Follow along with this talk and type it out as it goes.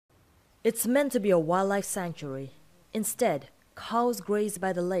It's meant to be a wildlife sanctuary. Instead, cows graze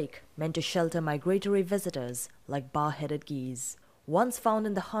by the lake, meant to shelter migratory visitors like bar-headed geese. Once found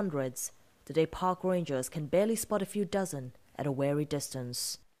in the hundreds, today park rangers can barely spot a few dozen at a wary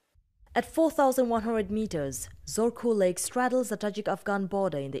distance. At 4,100 meters, Zorkul Lake straddles the Tajik-Afghan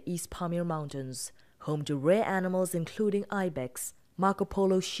border in the East Pamir Mountains, home to rare animals including ibex, Marco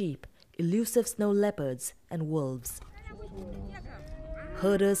Polo sheep, elusive snow leopards, and wolves.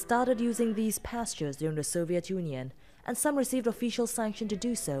 Herders started using these pastures during the Soviet Union, and some received official sanction to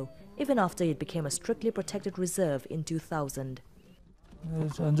do so, even after it became a strictly protected reserve in 2000.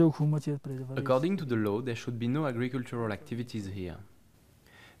 According to the law, there should be no agricultural activities here.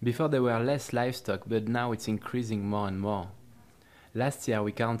 Before there were less livestock, but now it's increasing more and more. Last year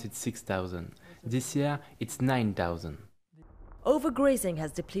we counted 6,000. This year it's 9,000. Overgrazing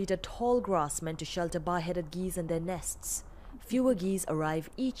has depleted tall grass meant to shelter bar-headed geese and their nests. Fewer geese arrive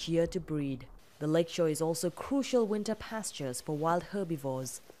each year to breed. The lakeshore is also crucial winter pastures for wild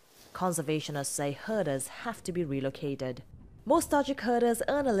herbivores. Conservationists say herders have to be relocated. Most Tajik herders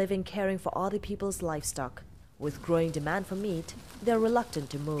earn a living caring for other people's livestock. With growing demand for meat, they are reluctant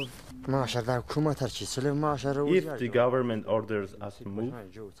to move. If the government orders us to move,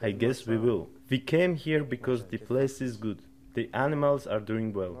 I guess we will. We came here because the place is good, the animals are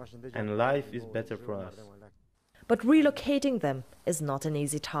doing well, and life is better for us. But relocating them is not an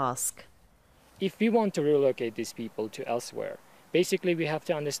easy task. If we want to relocate these people to elsewhere, basically we have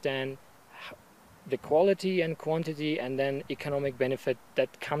to understand the quality and quantity and then economic benefit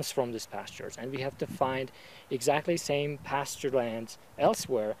that comes from these pastures. And we have to find exactly same pasture lands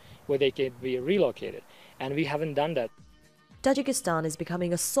elsewhere where they can be relocated. And we haven't done that. Tajikistan is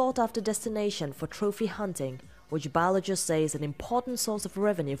becoming a sought-after destination for trophy hunting, which biologists say is an important source of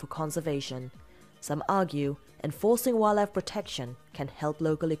revenue for conservation. Some argue enforcing wildlife protection can help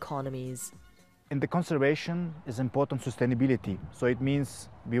local economies. In the conservation is important sustainability. So it means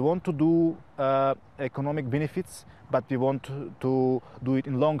we want to do economic benefits, but we want to do it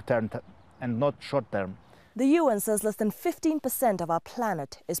in long term and not short term. The UN says less than 15% of our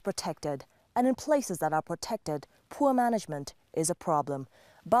planet is protected. And in places that are protected, poor management is a problem.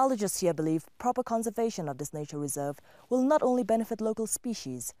 Biologists here believe proper conservation of this nature reserve will not only benefit local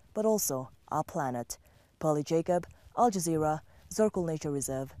species, but also our planet. Pearlie Jacob, Al Jazeera, Zorkul Nature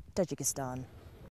Reserve, Tajikistan.